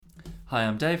Hi,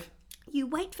 I'm Dave. You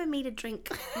wait for me to drink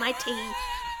my tea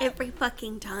every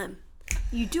fucking time.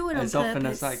 You do it on As purpose. often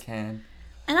as I can.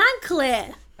 And I'm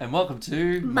Claire. And welcome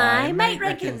to My Mate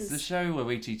Reckons, the show where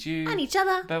we teach you And each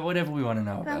other. about whatever we want to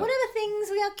know About about. whatever things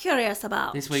we are curious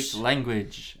about. This week's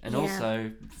language and Yeah.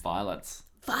 also violence.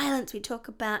 Violence. We talk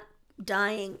about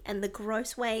dying and the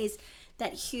gross ways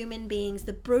that human beings,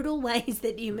 the brutal ways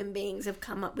that human beings have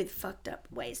come up with fucked up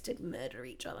ways to murder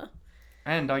each other.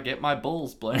 And I get my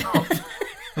balls blown off.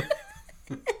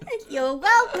 You're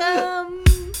welcome.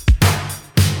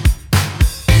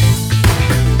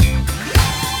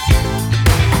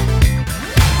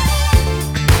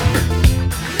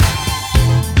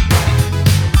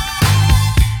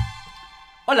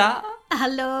 Hola!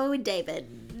 Hello,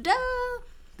 David.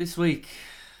 This week,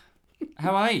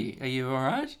 how are you? Are you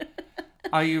alright?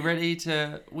 Are you ready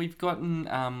to... We've gotten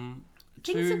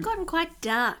Things have gotten quite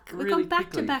dark. We've really gone back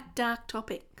quickly. to back dark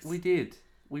topics. We did.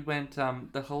 We went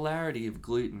the hilarity of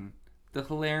gluten, the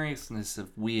hilariousness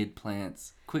of weird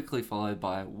plants, quickly followed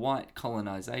by white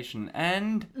colonization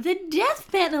and... The death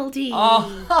penalty.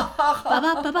 Oh!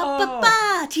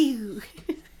 Ba-ba-ba-ba-ba-ba, chew.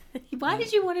 Why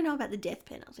did you want to know about the death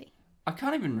penalty? I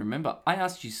can't even remember. I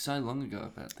asked you so long ago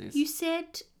about this. You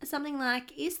said something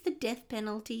like, is the death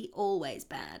penalty always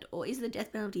bad? Or is the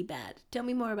death penalty bad? Tell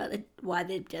me more about why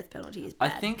the death penalty is I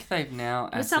bad. think they've now...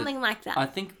 It was something like that. I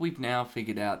think we've now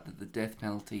figured out that the death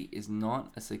penalty is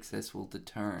not a successful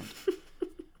deterrent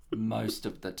most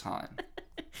of the time.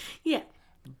 Yeah.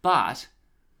 But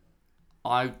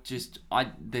I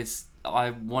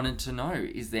wanted to know,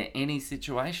 is there any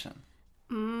situation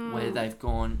where they've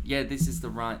gone, yeah, this is the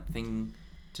right thing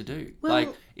to do? Well- like,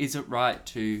 is it right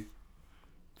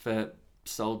for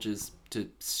soldiers to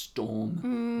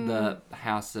storm the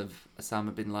house of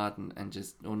Osama bin Laden and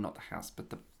just, or not the house, but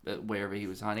the wherever he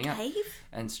was hiding out, Cave?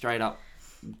 and straight up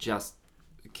just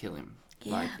kill him?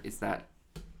 Yeah. Like, is that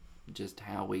just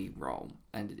how we roll?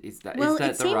 And is that Well, is that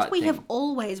it the seems right we thing? have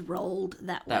always rolled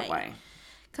that way.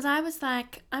 Because I was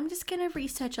like, I'm just going to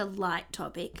research a light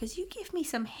topic because you give me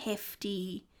some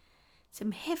hefty,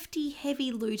 heavy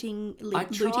heavy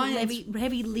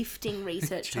lifting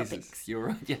research Jesus, topics. you're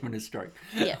right, you're having a stroke.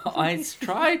 Yeah. I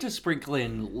try to sprinkle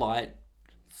in light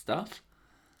stuff.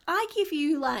 I give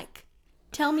you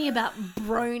tell me about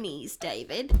bronies,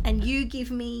 David, and you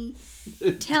give me,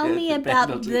 tell me The about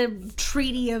penalty. the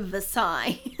Treaty of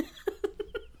Versailles.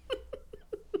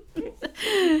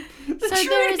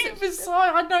 Treaty of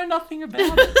Versailles, I know nothing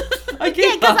about it. I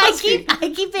keep because asking. I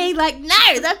keep being like,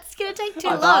 no, that's going to take too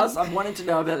long. I've wanted to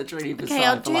know about the Treaty of Versailles Okay,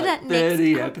 I'll for do like that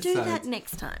 30 next. episodes. I'll do that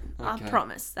next time. I Okay.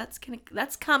 promise.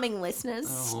 That's coming, listeners.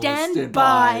 Oh, stand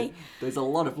by. There's a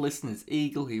lot of listeners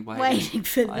eagerly Waiting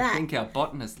for I that. think our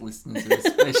botanist listeners are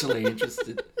especially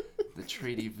interested. The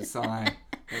Treaty of Versailles.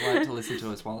 They like to listen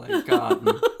to us while they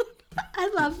garden. I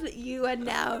love that you are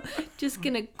now just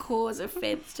going to cause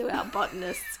offence to our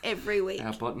botanists every week.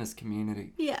 Our botanist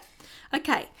community. Yeah.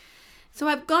 Okay. So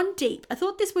I've gone deep. I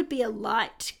thought this would be a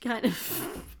light kind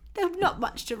of... There's not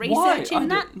much to research in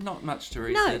that. Not much to No,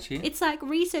 research here. it's like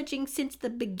researching since the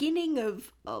beginning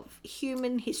of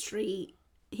human history.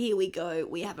 Here we go.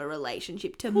 We have a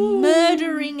relationship to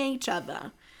murdering each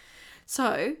other.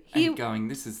 So here, And going,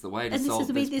 this is the way to and solve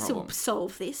this this problem. will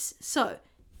solve this. So,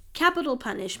 capital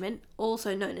punishment,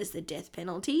 also known as the death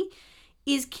penalty,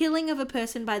 is killing of a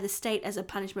person by the state as a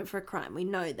punishment for a crime. We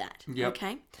know that. Yep.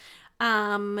 Okay.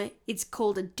 It's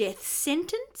called a death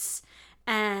sentence,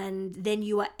 and then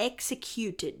you are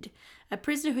executed. A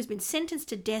prisoner who's been sentenced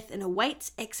to death and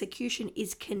awaits execution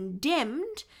is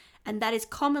condemned, and that is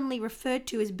commonly referred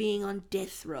to as being on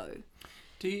death row.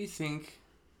 Do you think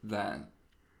that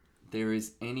there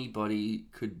is anybody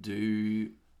could do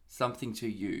something to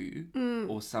you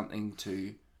or something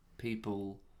to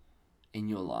people in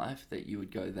your life that you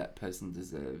would go, that person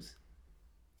deserves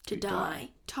To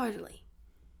die. Totally.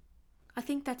 I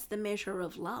think that's the measure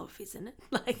of love, isn't it?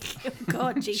 Like, oh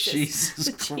God, Jesus.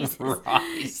 Jesus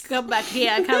Christ. Come back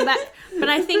here, come back. But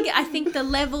I think the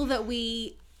level that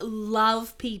we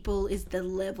love people is the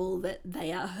level that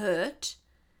they are hurt,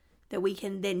 that we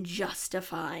can then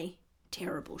justify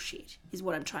terrible shit, is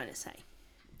what I'm trying to say.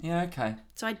 Yeah, okay.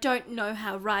 So I don't know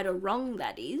how right or wrong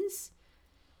that is.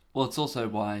 Well, it's also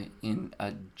why in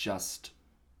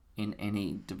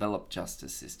any developed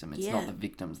justice system, it's not Yeah. the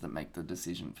victims that make the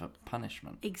decision for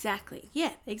punishment. Exactly.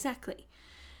 Yeah, exactly.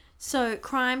 So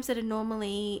crimes that are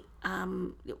normally,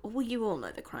 well, you all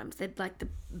know the crimes. They're like the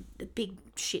big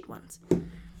shit ones.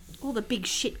 All the big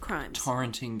shit crimes.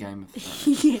 Torrenting Game of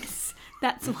Thrones. Yes,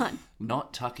 that's one.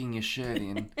 Not tucking your shirt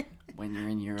in when you're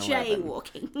in year 11.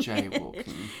 Jaywalking.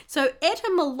 Jaywalking. So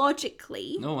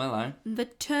etymologically, Oh, hello. the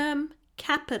term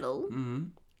Capital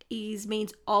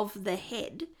means of the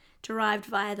head, derived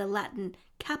via the Latin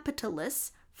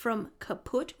capitulus from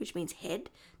caput, which means head,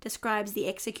 describes the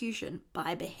execution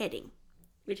by beheading,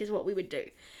 which is what we would do.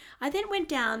 I then went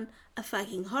down a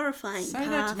fucking horrifying Say path.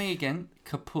 that to me again.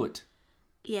 Kaput.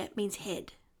 Yeah, it means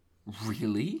head.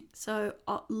 Really? So,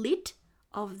 lit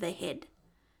of the head,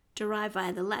 derived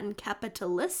via the Latin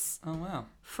capitulus Oh, wow.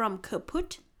 from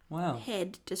caput, Wow.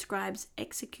 head, describes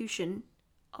execution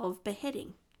of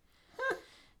beheading.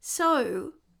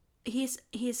 So, here's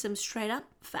some straight up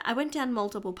I went down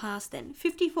multiple paths then.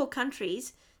 54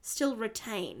 countries still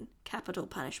retain capital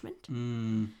punishment.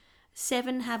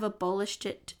 7 have abolished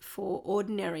it for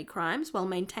ordinary crimes while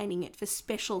maintaining it for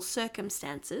special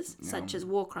circumstances, such as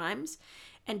war crimes.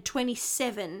 And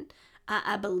 27 are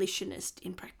abolitionist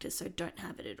in practice, so don't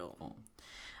have it at all.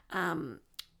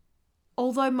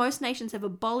 Although most nations have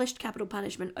abolished capital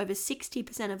punishment, over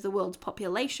 60% of the world's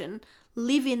population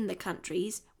live in the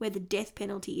countries where the death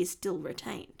penalty is still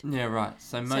retained. Yeah, right.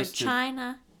 So most So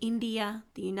China, India,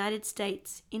 the United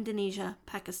States, Indonesia,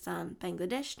 Pakistan,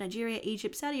 Bangladesh, Nigeria,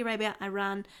 Egypt, Saudi Arabia,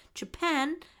 Iran,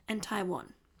 Japan, and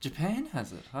Taiwan. Japan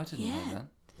has it. I didn't know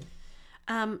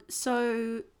that.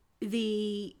 So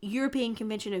the European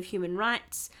Convention of Human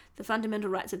Rights, the Fundamental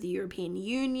Rights of the European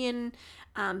Union,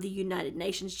 the United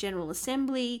Nations General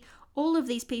Assembly, all of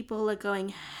these people are going,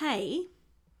 hey,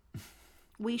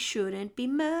 we shouldn't be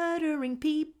murdering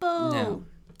people. No.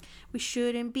 We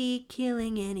shouldn't be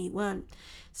killing anyone.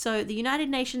 So the United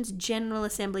Nations General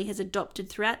Assembly has adopted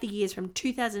throughout the years from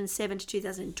 2007 to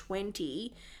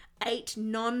 2020 8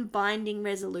 non-binding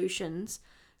resolutions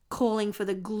calling for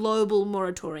the global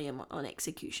moratorium on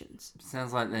executions.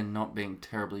 Sounds like they're not being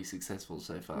terribly successful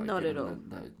so far. Not at given all.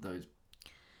 that those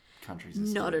countries are Not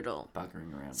still at all.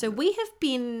 buggering around. So we have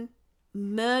been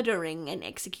murdering and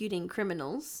executing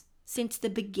criminals since the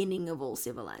beginning of all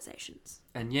civilizations.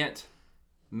 And yet,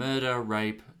 murder,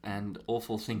 rape, and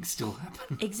awful things still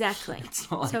happen. Exactly. It's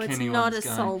not like so it's anyone's not a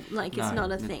going, solve. Like it's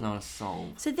not a thing. It's not a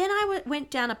solve. So then I went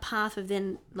down a path of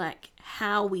then like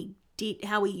how we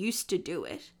used to do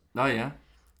it, Oh, yeah?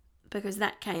 because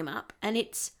that came up, and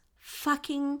it's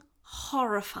fucking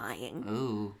horrifying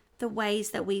Ooh. the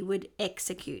ways that we would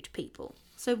execute people.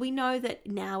 So we know that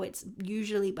now it's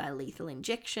usually by lethal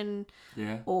injection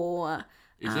Yeah. or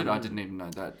Is it? I didn't even know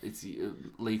that. It's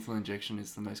lethal injection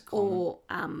is the most common. or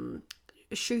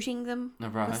shooting them. Oh,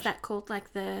 right. What's that called?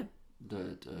 Like the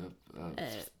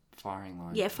firing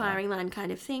line. yeah, firing line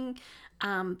kind of thing.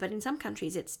 But in some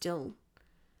countries it's still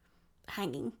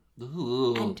hanging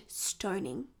Ooh. and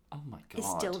stoning Oh my god. is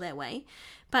still their way.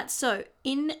 But so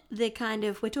in the kind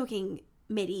of, we're talking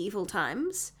medieval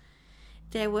times,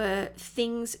 there were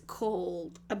things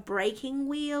called a breaking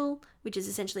wheel, which is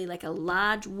essentially like a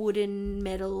large wooden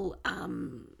metal,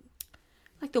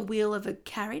 like the wheel of a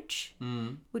carriage,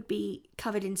 would be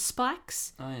covered in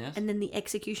spikes. Oh, yes. And then the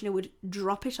executioner would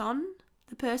drop it on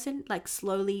the person, like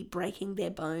slowly breaking their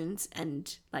bones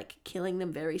and like killing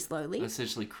them very slowly.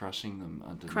 Essentially crushing them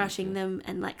underneath. Crushing them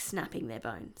and like snapping their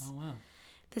bones. Oh, wow.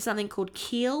 There's something called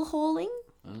keel hauling,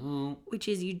 Ooh. which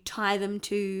is you tie them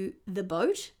to the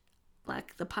boat,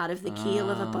 like the part of the keel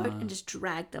of a boat, and just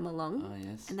drag them along, Oh,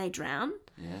 yes. and they drown.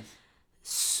 Yes.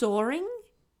 Soaring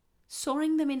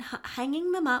them in,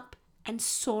 hanging them up and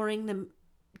soaring them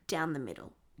down the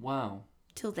middle Wow.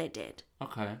 till they're dead.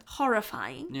 Okay.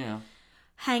 Horrifying. Yeah.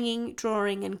 Hanging,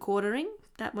 drawing, and quartering.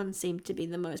 That one seemed to be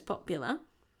the most popular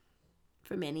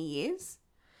for many years.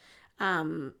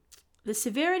 The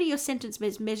severity of sentence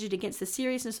is measured against the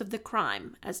seriousness of the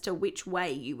crime as to which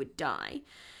way you would die.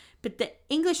 But the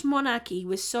English monarchy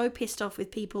was so pissed off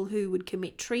with people who would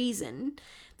commit treason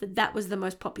that was the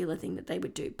most popular thing that they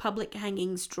would do. Public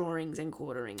hangings, drawings, and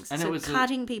quarterings. And so it was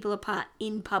cutting people apart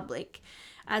in public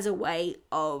as a way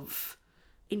of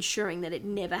ensuring that it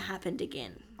never happened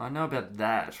again. I know about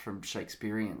that from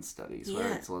Shakespearean studies, where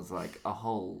Yeah. it was like a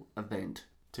whole event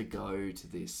to go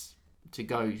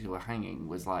to a hanging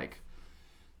was like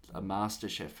a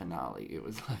MasterChef finale. It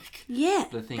was like Yeah,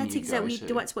 the thing that's you exactly go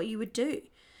to. that's what you would do.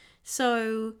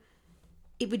 So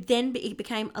it would then it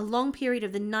became a long period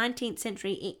of the 19th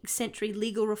century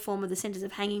legal reform of the sentence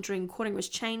of hanging, drawing, quartering was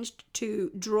changed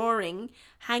to drawing,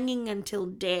 hanging until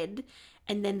dead,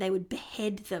 and then they would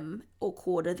behead them or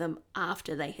quarter them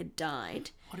after they had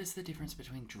died. What is the difference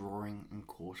between drawing and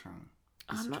quartering?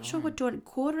 I'm not sure what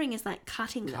quartering is, like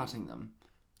cutting them. Cutting them.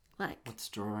 Like, What's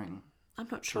drawing? I'm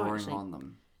not sure Drawing actually. on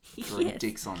them. Drawing Yes.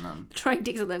 dicks on them. Drawing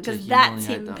dicks on them, To because that's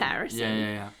humiliate them. embarrassing.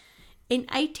 Yeah. In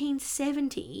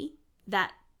 1870,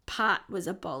 that part was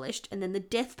abolished, and then the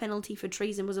death penalty for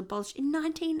treason was abolished in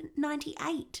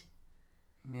 1998.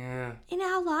 Yeah. in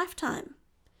our lifetime.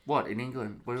 What, in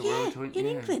England? Where Yeah, we're talking? in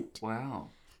England. Wow.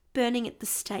 Burning at the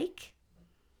stake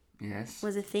Yes.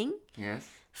 was a thing. Yes.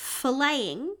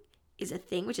 Filleting is a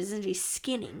thing, which is essentially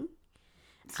skinning.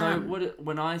 So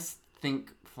when I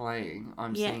think flaying,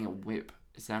 I'm Yeah. seeing a whip.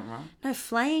 Is that right? No,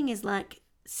 flaying is like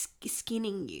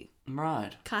skinning you,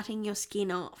 Right. cutting your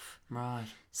skin off. Right.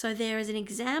 So there is an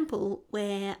example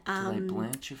where Do they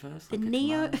blanch you first? the like a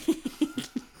neo. tomato?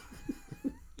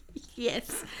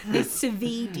 Yes, they sous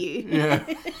vide you. Yeah.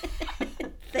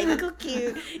 They cook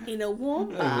you in a warm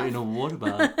bath. In a water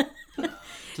bath.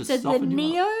 To So the soften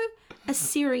you up.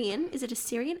 Neo-Assyrian, is it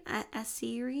Assyrian?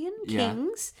 Assyrian Yeah.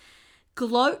 kings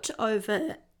gloat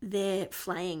over their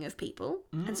flaying of people.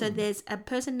 And so there's a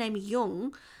person named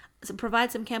Jung, so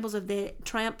provides some examples of their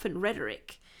triumphant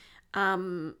rhetoric.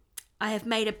 I have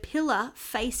made a pillar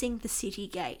facing the city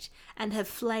gate and have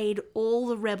flayed all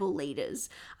the rebel leaders.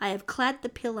 I have clad the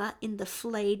pillar in the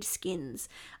flayed skins.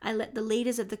 I let the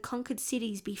leaders of the conquered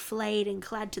cities be flayed and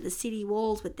clad to the city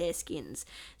walls with their skins.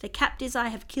 The captives I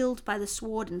have killed by the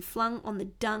sword and flung on the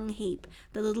dung heap.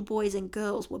 The little boys and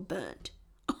girls were burnt.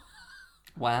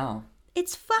 Wow.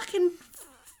 It's fucking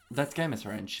That's Game of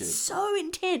Thrones shit. so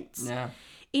intense. Yeah.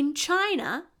 In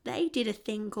China, they did a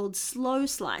thing called slow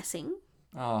slicing,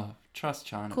 Oh, trust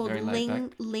China. called Very laid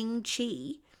back. Ling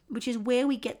Chi, which is where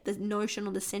we get the notion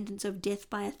or the sentence of death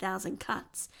by 1,000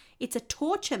 cuts. It's a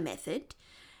torture method,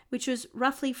 which was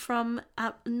roughly from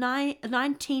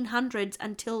 1900s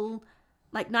until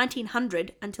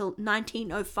 1900 until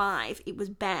 1905. It was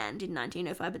banned in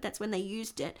 1905, but that's when they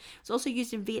used it. It's also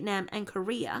used in Vietnam and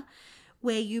Korea,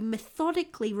 where you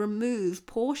methodically remove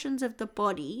portions of the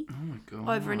body Oh my god.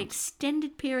 over an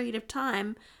extended period of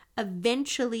time,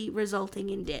 eventually resulting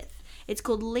in death. It's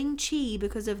called Ling Chi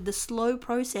because of the slow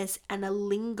process and a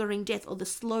lingering death, or the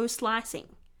slow slicing.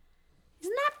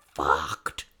 Isn't that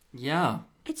fucked? Yeah.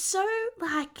 It's so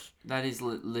That is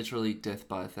literally death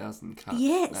by 1,000 cuts.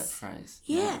 Yes. That phrase.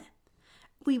 yeah.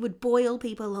 We would boil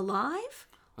people alive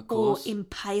Of or course.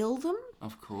 impale them.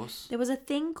 Of course. There was a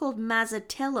thing called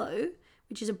Mazzatello,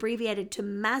 which is abbreviated to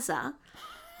Mazza,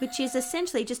 which is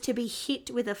essentially just to be hit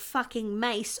with a fucking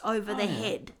mace over the yeah.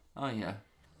 head. Oh yeah.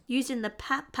 Used in the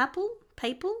papal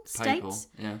states Papal.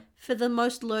 Yeah. for the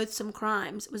most loathsome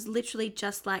crimes. It was literally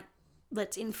just like,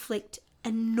 let's inflict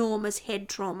enormous head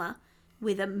trauma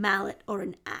with a mallet or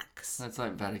an axe. That's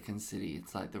like Vatican City.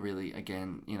 It's like the really,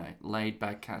 again, laid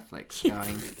back Catholics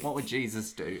going, what would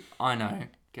Jesus do? I know.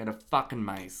 Get a fucking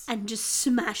mace. And just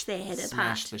smash their head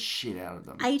Smash apart. the shit out of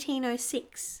them.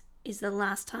 1806 is the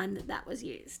last time that was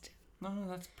used. No,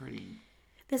 that's pretty...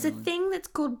 There's a thing that's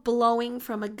called blowing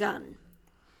from a gun.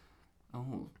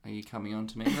 Oh, are you coming on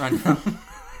to me right now?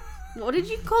 What did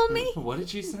you call me? What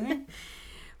did you say?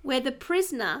 Where the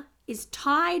prisoner is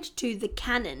tied to the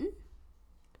cannon,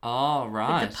 Oh,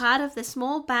 right. the part of the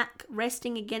small back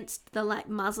resting against the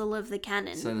muzzle of the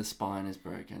cannon. So the spine is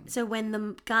broken. So when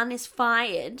the gun is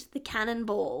fired, the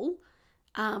cannonball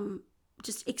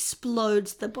just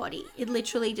explodes the body. It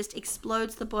literally just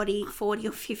explodes the body 40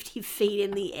 or 50 feet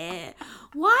in the air.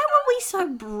 Why were we so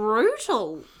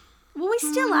brutal? Well, we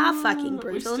still are fucking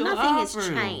brutal. still Nothing are has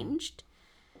brutal. changed.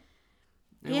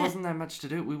 There Yeah. wasn't that much to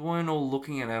do. We weren't all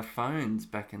looking at our phones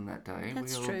back in that day.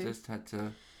 That's we all true. just had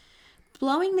to...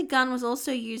 Blowing the gun was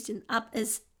also used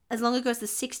as long ago as the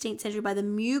 16th century by the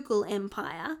Mughal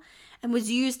Empire and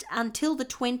was used until the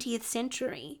 20th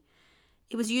century.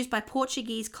 It was used by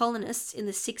Portuguese colonists in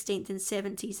the 16th and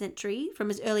 17th century from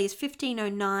as early as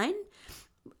 1509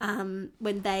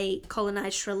 when they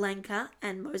colonized Sri Lanka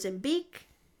and Mozambique,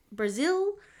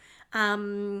 Brazil.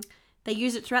 They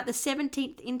used it throughout the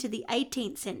 17th into the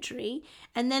 18th century.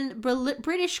 And then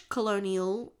British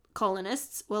colonial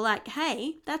colonists were like,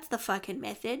 hey, that's the fucking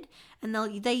method. And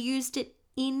they used it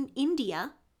in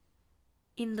India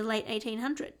in the late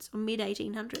 1800s or mid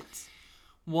 1800s.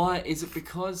 Why? Is it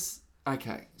because...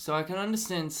 Okay, so I can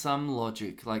understand some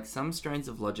logic. Like, some strains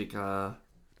of logic are,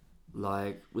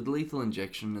 like, with lethal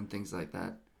injection and things like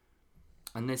that.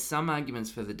 And there's some arguments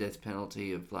for the death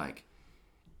penalty of, like,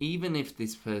 even if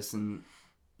this person,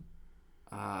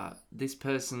 no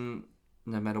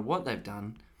matter what they've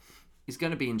done, is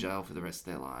going to be in jail for the rest of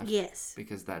their life. Yes.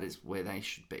 Because that is where they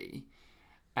should be.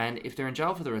 And if they're in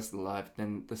jail for the rest of their life,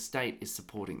 then the state is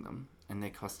supporting them and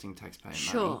they're costing taxpayer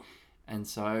money. And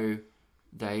so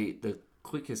the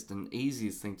quickest and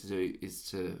easiest thing to do is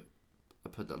to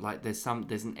put that, like, there's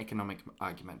an economic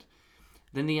argument.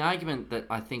 Then the argument that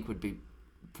I think would be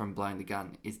from blowing the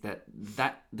gun is that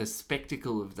the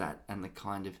spectacle of that and the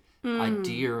kind of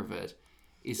idea of it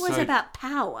is Well, it's so... about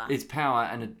power. It's power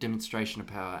and a demonstration of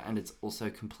power, and it's also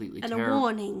completely And a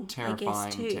warning, terrifying I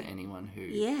guess, too. to anyone who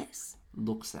Yes.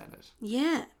 looks at it.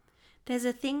 Yeah. There's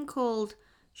a thing called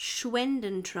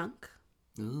Schwendentrunk,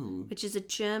 Ooh. which is a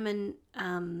German...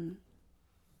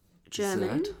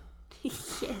 Dessert?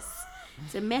 Yes.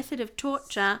 It's a method of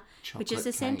torture, which is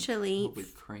Chocolate essentially... cake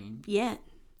with cream. Yeah.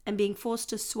 And being forced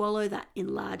to swallow that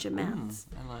in large amounts.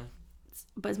 Hello.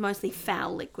 But it's mostly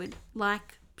foul liquid,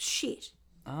 like shit.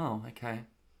 Oh, okay.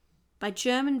 By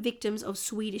German victims of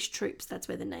Swedish troops. That's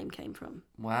where the name came from.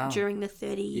 Wow. During the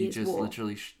 30 You Years' just War.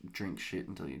 literally drink shit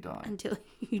until you die. Until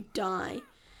you die.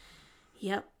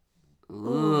 Yep.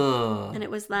 Ugh. And it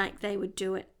was like they would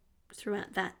do it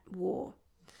throughout that war.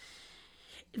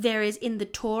 There is in the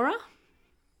Torah,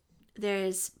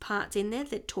 there's parts in there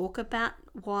that talk about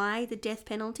why the death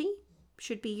penalty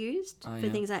should be used for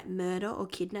things like murder or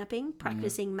kidnapping,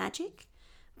 practicing magic,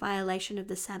 violation of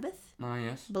the Sabbath, Oh,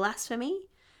 yes. blasphemy,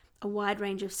 a wide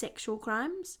range of sexual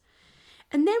crimes.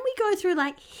 And then we go through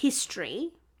like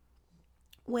history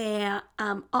where,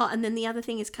 and then the other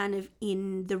thing is kind of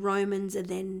in the Romans are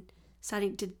then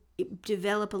starting to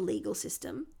develop a legal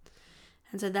system.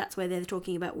 And so that's where they're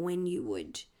talking about when you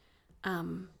would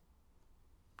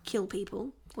kill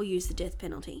people or use the death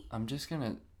penalty. I'm just going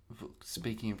to...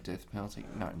 Speaking of death penalty...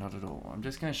 No, not at all. I'm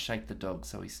just going to shake the dog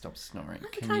so he stops snoring. I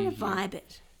can kind of vibe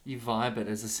it. You vibe it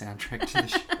as a soundtrack to the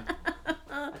show.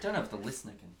 I don't know if the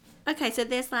listener can... Okay, so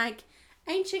there's like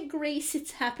ancient Greece,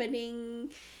 it's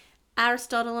happening.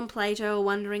 Aristotle and Plato are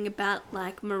wondering about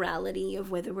like morality of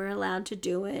whether we're allowed to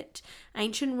do it.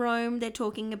 Ancient Rome, they're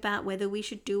talking about whether we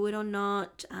should do it or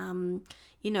not. And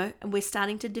we're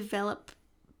starting to develop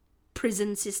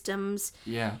prison systems.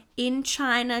 Yeah. In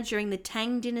China during the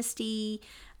Tang Dynasty,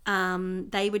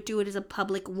 they would do it as a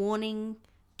public warning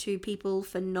to people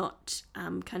for not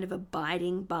kind of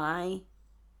abiding by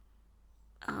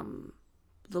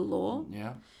the law.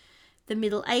 Yeah. The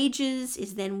Middle Ages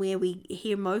is then where we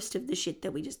hear most of the shit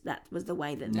that that was the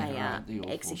way that they are the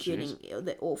awful executing shit.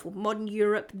 the awful. Modern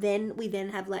Europe, then we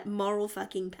have like moral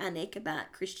fucking panic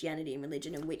about Christianity and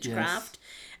religion and witchcraft.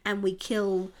 Yes. And we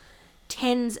kill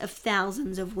tens of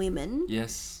thousands of women.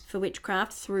 Yes. For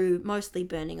witchcraft through mostly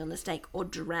burning on the stake or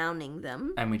drowning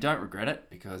them. And we don't regret it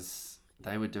because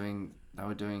they were doing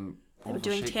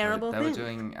terrible things. They were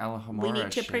doing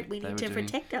Alhambra shit. We need to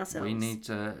protect ourselves. We need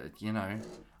to,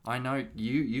 I know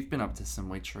you've been up to some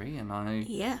witchery, and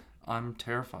I'm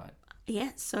terrified.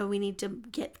 Yeah, so we need to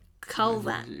cull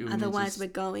that. Otherwise, we're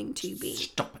going to be...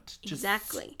 Stop it.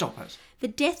 Exactly. Stop it. The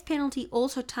death penalty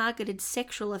also targeted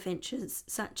sexual offences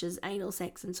such as anal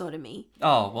sex and sodomy.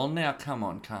 Oh, well, now come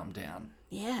on, calm down.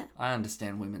 Yeah. I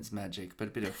understand women's magic, but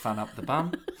a bit of fun up the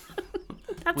bum.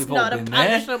 That's not a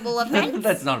punishable offence.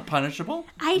 That's not punishable.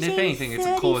 And if anything, it's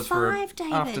a cause for an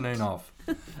afternoon off.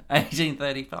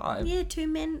 1835. Yeah, 2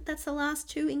 men. That's the last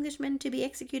 2 Englishmen to be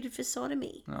executed for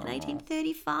sodomy in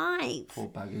 1835. Poor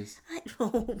buggers.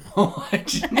 Oh, I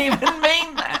didn't even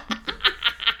mean that.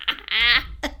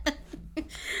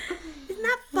 Isn't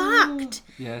that fucked?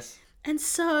 Yes. And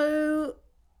so,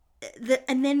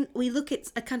 and then we look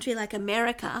at a country like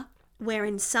America, where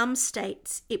in some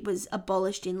states it was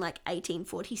abolished in like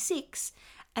 1846,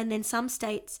 and then some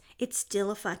states it's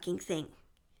still a fucking thing.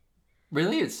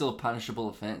 Really? It's still a punishable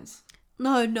offence?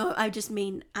 No, I just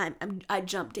mean I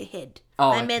jumped ahead.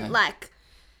 Oh, I meant like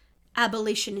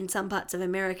abolition in some parts of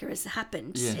America has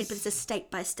happened. Yes. It's a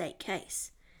state-by-state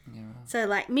case. Yeah, right. So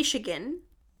like Michigan,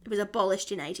 it was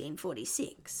abolished in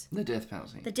 1846. The death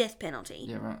penalty. The death penalty.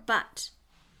 Yeah, right. But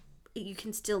you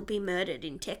can still be murdered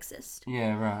in Texas.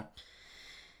 Yeah, right.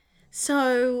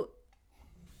 So,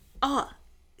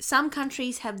 some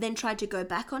countries have then tried to go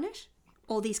back on it,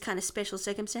 all these kind of special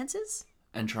circumstances.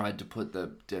 And tried to put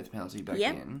the death penalty back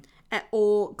in.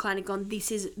 Or kind of gone,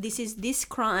 this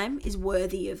crime is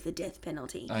worthy of the death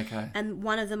penalty. Okay. And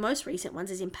one of the most recent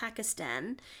ones is in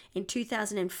Pakistan. In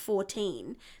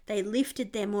 2014, they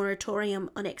lifted their moratorium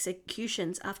on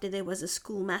executions after there was a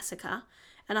school massacre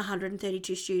and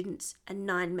 132 students and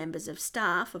 9 members of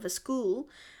staff of a school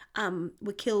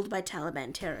were killed by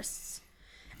Taliban terrorists.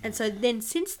 And so then,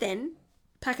 since then,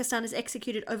 Pakistan has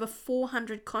executed over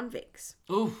 400 convicts.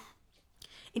 Oof.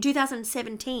 In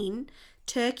 2017,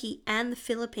 Turkey and the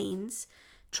Philippines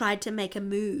tried to make a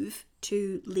move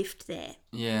to lift their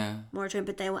moratorium,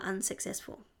 but they were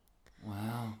unsuccessful.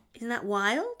 Wow. Isn't that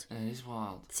wild? It is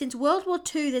wild. Since World War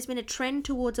II, there's been a trend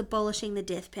towards abolishing the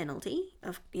death penalty.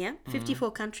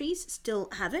 54 countries still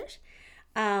have it.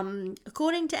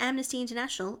 According to Amnesty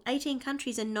International, 18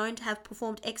 countries are known to have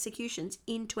performed executions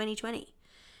in 2020.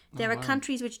 There are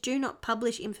countries which do not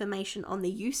publish information on the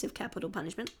use of capital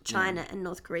punishment, China and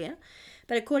North Korea.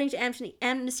 But according to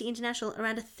Amnesty International,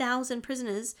 around 1,000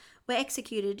 prisoners were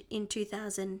executed in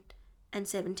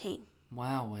 2017.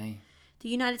 Wowee. The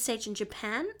United States and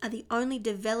Japan are the only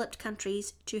developed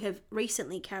countries to have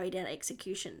recently carried out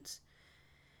executions.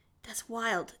 That's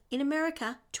wild. In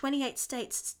America, 28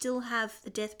 states still have the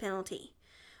death penalty.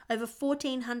 Over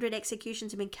 1,400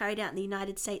 executions have been carried out in the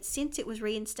United States since it was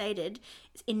reinstated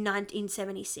in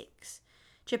 1976.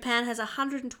 Japan has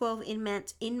 112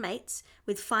 inmates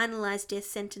with finalized death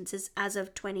sentences as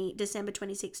of December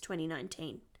 26,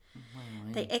 2019.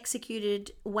 They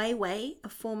executed Wei Wei, a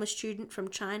former student from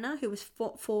China who was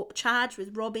charged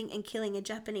with robbing and killing a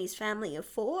Japanese family of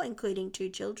 4, including 2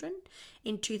 children,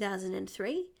 in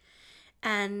 2003.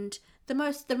 And the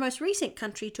most recent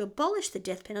country to abolish the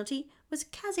death penalty was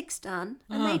Kazakhstan,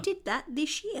 and they did that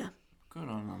this year. Good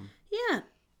on them. Yeah.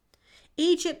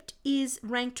 Egypt is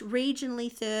ranked regionally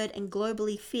 3rd and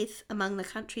globally 5th among the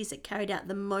countries that carried out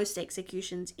the most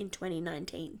executions in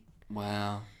 2019.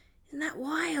 Wow. Isn't that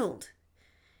wild?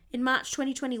 In March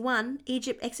 2021,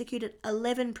 Egypt executed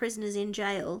 11 prisoners in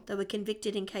jail that were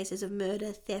convicted in cases of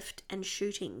murder, theft, and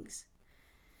shootings.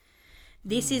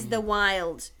 This is the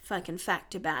wild fucking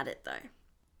fact about it, though.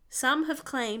 Some have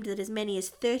claimed that as many as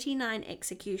 39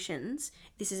 executions,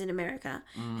 this is in America,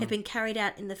 have been carried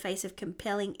out in the face of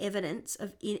compelling evidence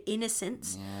of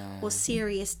innocence or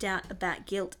serious doubt about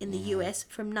guilt in the US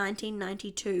from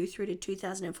 1992 through to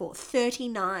 2004.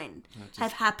 39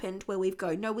 have happened where we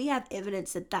have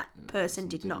evidence that that person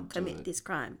did not commit this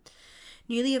crime.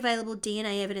 Newly available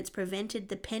DNA evidence prevented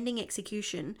the pending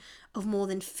execution of more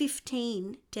than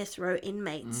 15 death row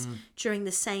inmates during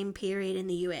the same period in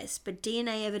the US, but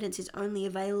DNA evidence is only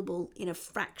available in a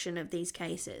fraction of these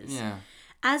cases. Yeah.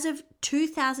 As of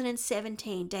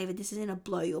 2017, David, this is going to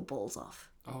blow your balls off.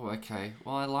 Oh, okay.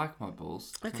 Well, I like my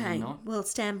balls. Can Okay, you not? well,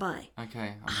 stand by.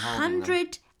 Okay, I'm holding them.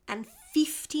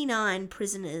 159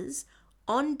 prisoners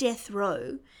on death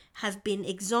row have been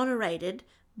exonerated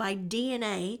by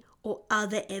DNA or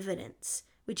other evidence,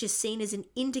 which is seen as an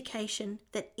indication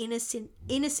that innocent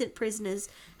prisoners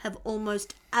have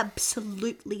almost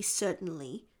absolutely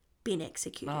certainly been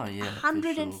executed. Oh, yeah,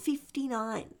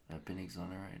 159 I've been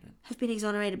exonerated. have been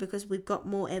exonerated because we've got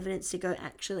more evidence to go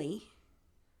actually.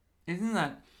 Isn't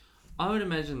that... I would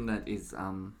imagine that is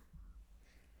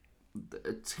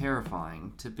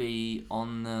terrifying to be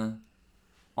on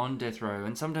death row,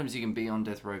 and sometimes you can be on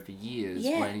death row for years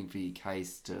waiting for your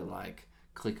case to like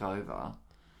click over,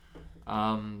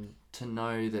 to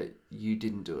know that you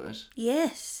didn't do it.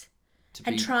 Yes.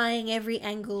 And trying every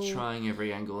angle. And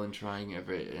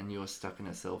you're stuck in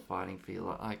a cell fighting for your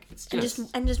life. Like, it's just...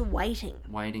 And just waiting.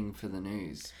 Waiting for the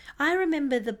news. I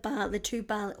remember the 2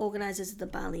 organisers of the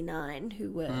Bali 9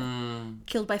 who were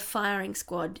killed by firing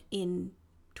squad in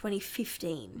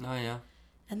 2015. Oh, yeah.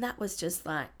 And that was just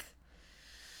like...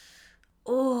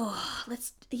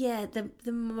 the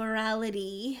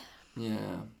morality...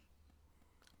 Yeah.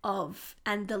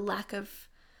 And the lack of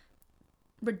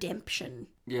redemption.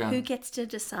 Yeah. Who gets to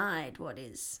decide what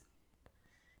is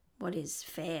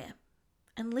fair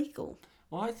and legal?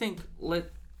 Well, I think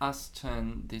let us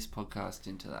turn this podcast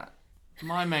into that.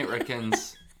 My mate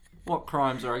reckons what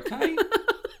crimes are okay,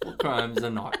 what crimes are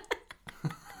not.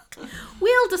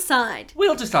 We'll decide.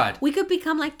 We could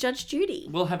become like Judge Judy.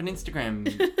 We'll have an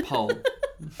Instagram poll.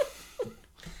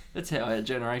 That's how our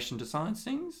generation decides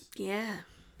things. Yeah.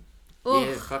 Ugh.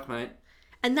 Yeah, fuck, mate.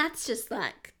 And that's just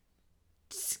like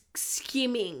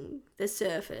skimming the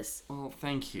surface. Well,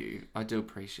 thank you. I do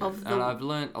appreciate it. And I've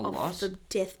learnt a lot. Of the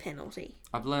death penalty.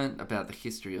 I've learnt about the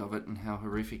history of it and how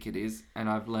horrific it is. And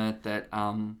I've learnt that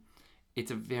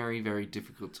it's a very, very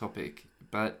difficult topic.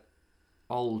 But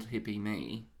old hippie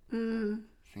me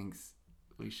thinks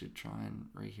we should try and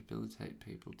rehabilitate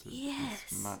people to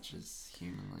as much as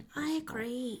humanly possible. I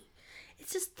agree.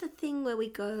 It's just the thing where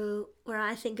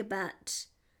I think about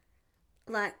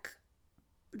like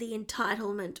the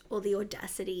entitlement or the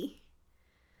audacity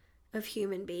of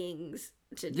human beings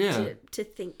to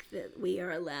think that we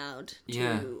are allowed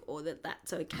to or that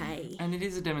that's okay. And it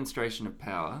is a demonstration of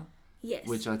power. Yes.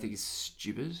 Which I think is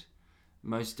stupid.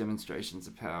 Most demonstrations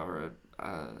of power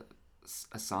are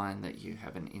a sign that you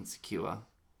have an insecure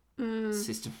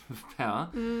system of power.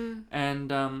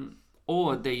 And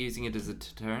or they're using it as a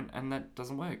deterrent, and that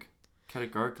doesn't work.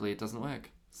 Categorically, it doesn't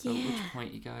work. So at which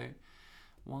point you go,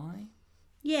 why?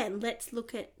 Yeah, and let's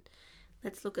look at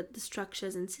the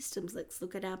structures and systems. Let's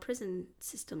look at our prison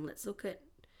system. Let's look at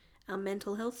our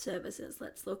mental health services.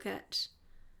 Let's look at...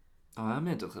 Oh, our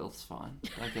mental health's fine.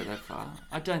 Don't go that far.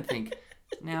 I don't think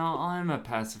Now, I'm a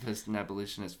pacifist and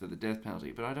abolitionist for the death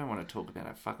penalty, but I don't want to talk about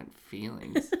our fucking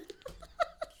feelings.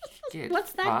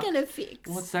 What's that going to fix?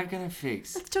 What's that going to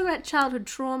fix? Let's talk about childhood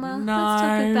trauma. No, let's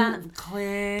talk about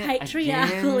Claire,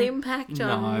 patriarchal again. impact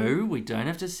on... No, we don't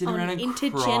have to sit around and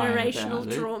intergenerational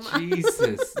cry trauma. about it.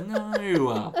 Jesus,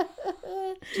 no.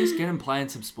 Just get them playing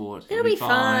some sport. It'll be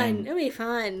fine. It'll be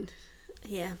fine.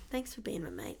 Yeah, thanks for being my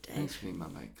mate, Dave. Thanks for being my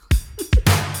mate.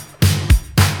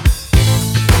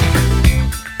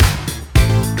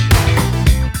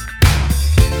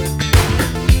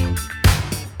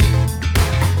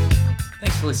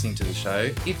 Thanks for listening to the show.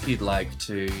 If you'd like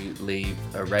to leave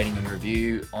a rating and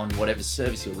review on whatever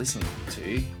service you're listening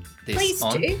to this Please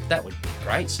on, do. that would be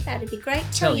great. That'd be great.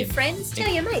 Tell your friends.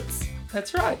 Tell your mates.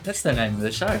 That's right. That's the name of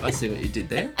the show. I see what you did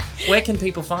there. Where can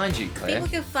people find you, Claire? People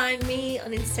can find me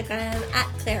on Instagram at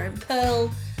Claire and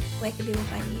Pearl. Where can people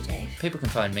find you, Dave? People can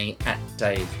find me at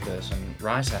Dave Burton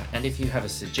Writer. And if you have a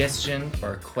suggestion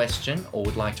or a question or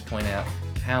would like to point out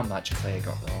how much Claire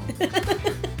got wrong,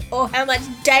 or how much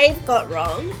Dave got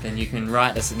wrong, then you can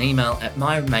write us an email at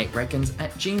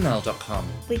mymatereckons@gmail.com.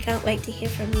 We can't wait to hear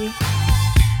from you.